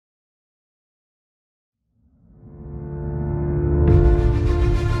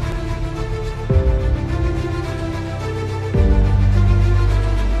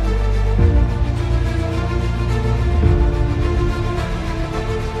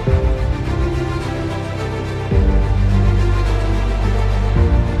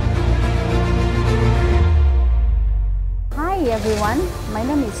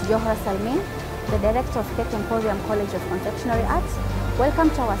Johra Salmin, the Director of Cake Emporium College of Confectionery Arts. Welcome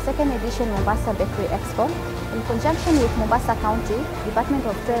to our second edition Mombasa Bakery Expo. In conjunction with Mombasa County, Department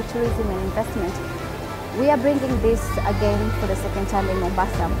of Trade, Tourism and Investment, we are bringing this again for the second time in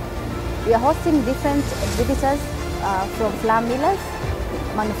Mombasa. We are hosting different exhibitors from flour millers,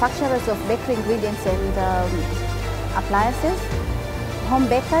 manufacturers of bakery ingredients and appliances, home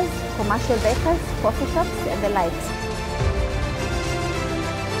bakers, commercial bakers, coffee shops and the likes.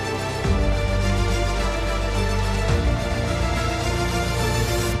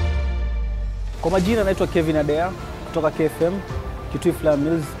 Kwa majina naitwa Kevin Adea kutoka KFM, Kitui Flour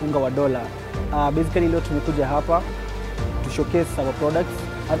Mills, unga wa dola. Basically leo tumekuja hapa to showcase our products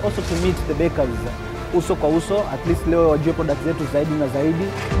and also to meet the bakers uso kwa uso, at least leo wajue products zetu zaidi na zaidi.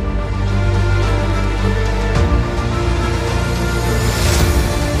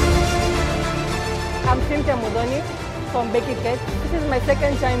 I'm Cynthia Mudoni from Bakery Cake. This is my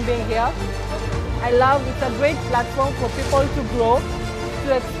second time being here. It's a great platform for people to grow,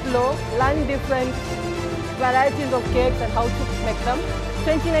 to explore, learn different varieties of cakes and how to make them.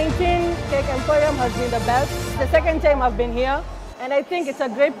 2019 Cake Emporium has been the best. The second time I've been here, and I think it's a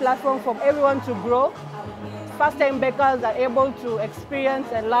great platform for everyone to grow. First-time bakers are able to experience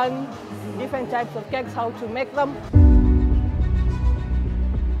and learn different types of cakes, how to make them.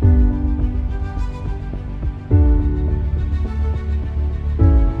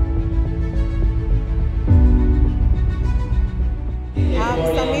 I'm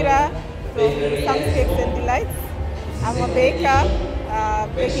Samira from Sam's Cakes and Delights. I'm a baker.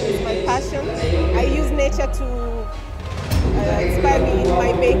 Baking is my passion. I use nature to inspire me in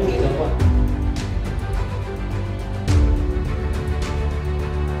my baking.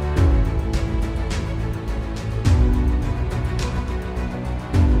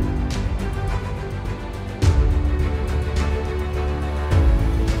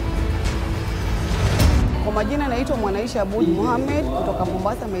 Kwa majina naitwa Mwanaisha Abud Mohamed kutoka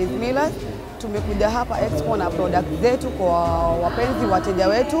Mombasa Maize Millers. Tumekuja hapa Expo na products zetu kwa wapenzi wateja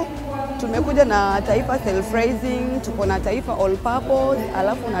wetu. Tumekuja na taifa self raising, tuko na taifa all purpose,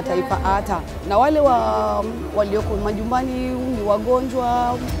 alafu na taifa ata. Na wale walioko majumbani ni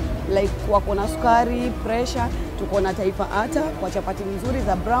wagonjwa like wako na sukari, pressure, tuko na taifa ata kwa chapati nzuri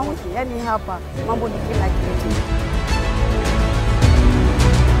za brown. Yani hapa mambo ni kila kitu.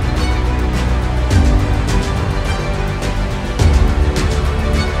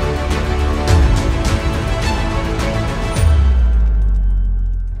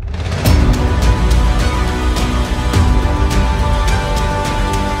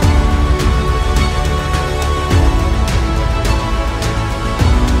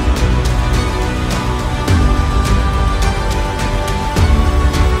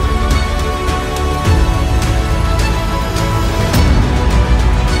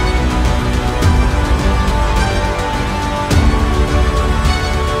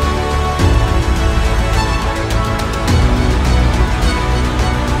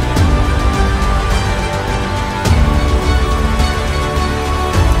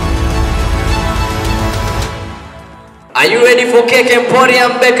 Are you ready for Cake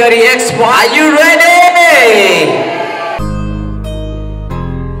Emporium Bakery Expo? Are you ready?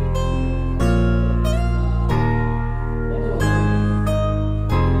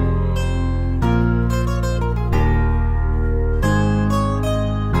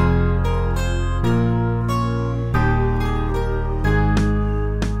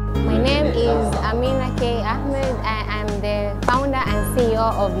 My name is Amina K. Ahmed. I am the founder and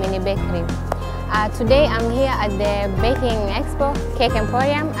CEO of Mini Bakery. Today I'm here at the Baking Expo, Cake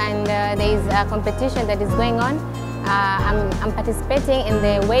Emporium, and there is a competition that is going on. I'm participating in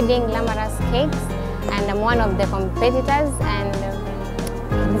the wedding glamorous cakes, and I'm one of the competitors, and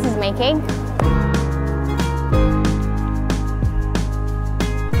this is my cake.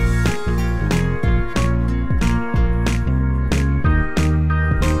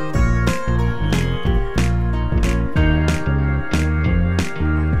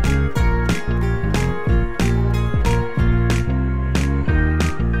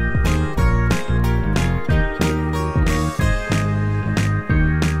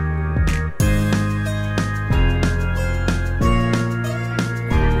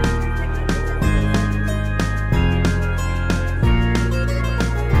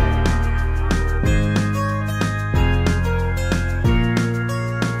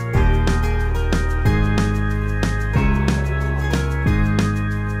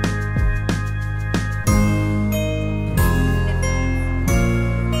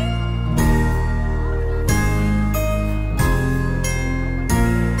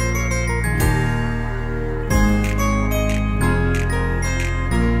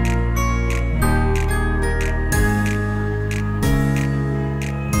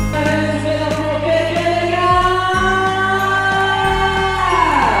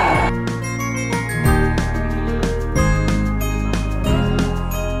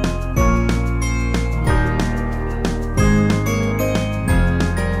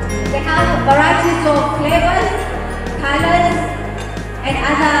 They have varieties of flavors, colors, and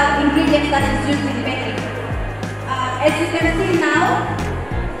other ingredients that is used in baking. As you can see now,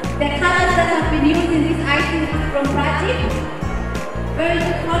 the colors that have been used in this item are from Pratik. Very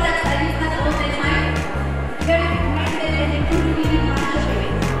good products that you have all the time. Very recommended and included in market.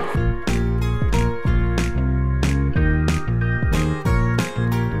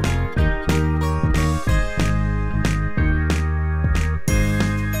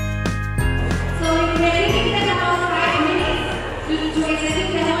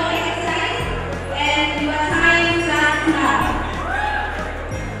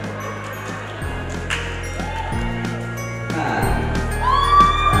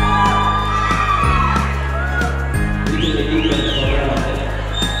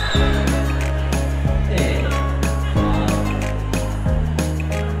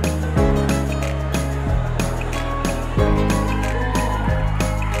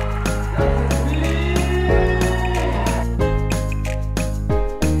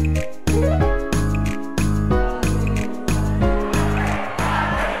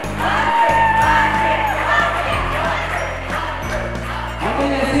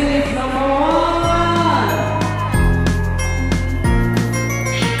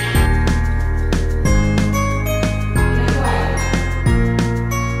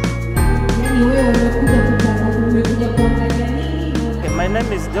 My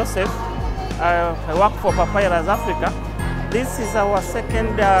name is Joseph. I work for Papyrus Africa. This is our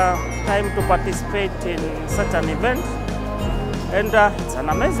second time to participate in such an event, and it's an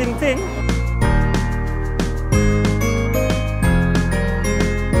amazing thing.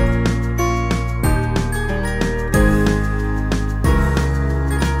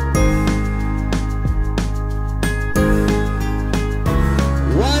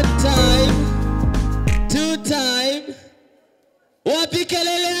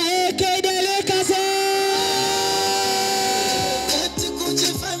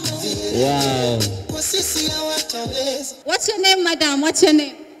 Wow. What's your name, madam? What's your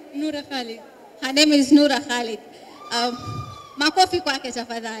name? Noura Khalid. Her name is Noura Khalid. Makofi kwake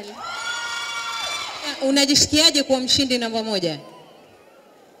tafadhali. Unajisikiaje kuwa mshindi namba moja?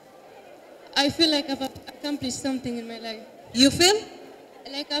 I feel like I've accomplished something in my life. You feel?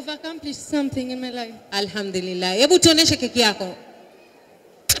 Like I've accomplished something in my life. Alhamdulillah. Hebu tuoneshe keki yako.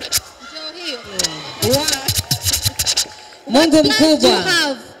 Ndio hiyo. Wow. Mungu mkubwa.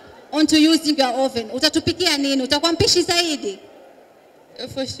 On to using your oven. Utatupikia nini? Utakuwa mpishi zaidi?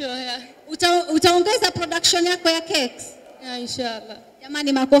 For sure, yeah. Utaongeza production yako ya cakes? Yeah, inshallah.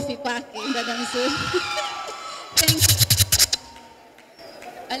 Jamani, makofi kwake, dada mzuri. Thank you.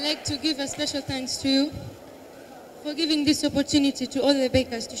 I'd like to give a special thanks to you for giving this opportunity to all the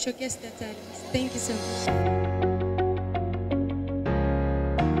bakers to showcase their talents. Thank you so much.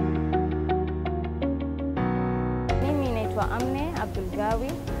 Mimi naitwa Amne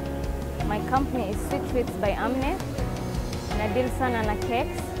Abdulgawi. My company is Sweet Treats by Amne. Na deal sana na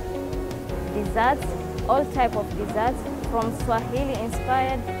cakes, desserts, all type of desserts, from Swahili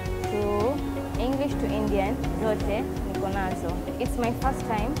inspired to English to Indian, zote niko nazo. It's my first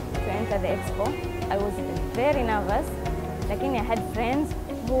time to enter the expo. I was very nervous, lakini I had friends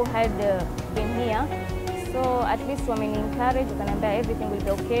who had been here, so at least wameni encourage, wakaniambia everything will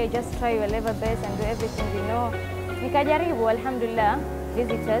be okay, just try your level best and do everything we know. Nikajaribu, alhamdulillah,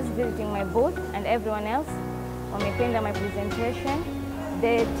 visitors visiting my booth and everyone else wamependa my presentation.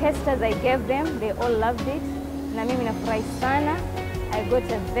 The testers I gave them, they all loved it. Na mimi nafurahi sana. I got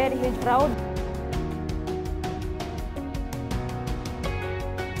a very huge crowd.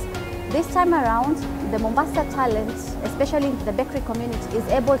 This time around, the Mombasa talent, especially the bakery community, is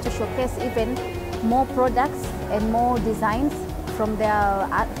able to showcase even more products and more designs from their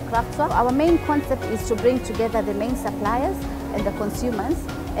craftswork. Our main concept is to bring together the main suppliers and the consumers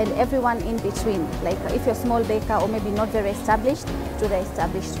and everyone in between, like if you're a small baker or maybe not very established, to the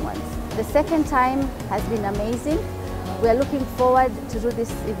established ones. The second time has been amazing. We are looking forward to do this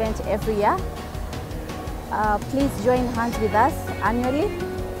event every year. Please join hands with us annually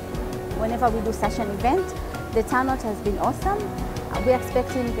whenever we do such an event. The turnout has been awesome. We're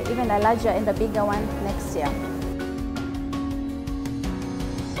expecting even a larger and a bigger one next year.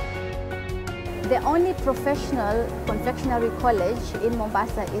 The only professional confectionery college in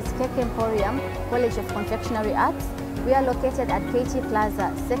Mombasa is Cake Emporium College of Confectionery Arts. We are located at KT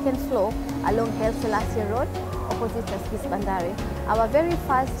Plaza, second floor along Haile Selassie Road, opposite Taskis Bandari. Our very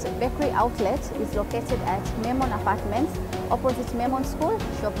first bakery outlet is located at Memon Apartments, opposite Memon School,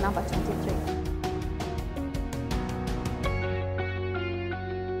 shop number 23.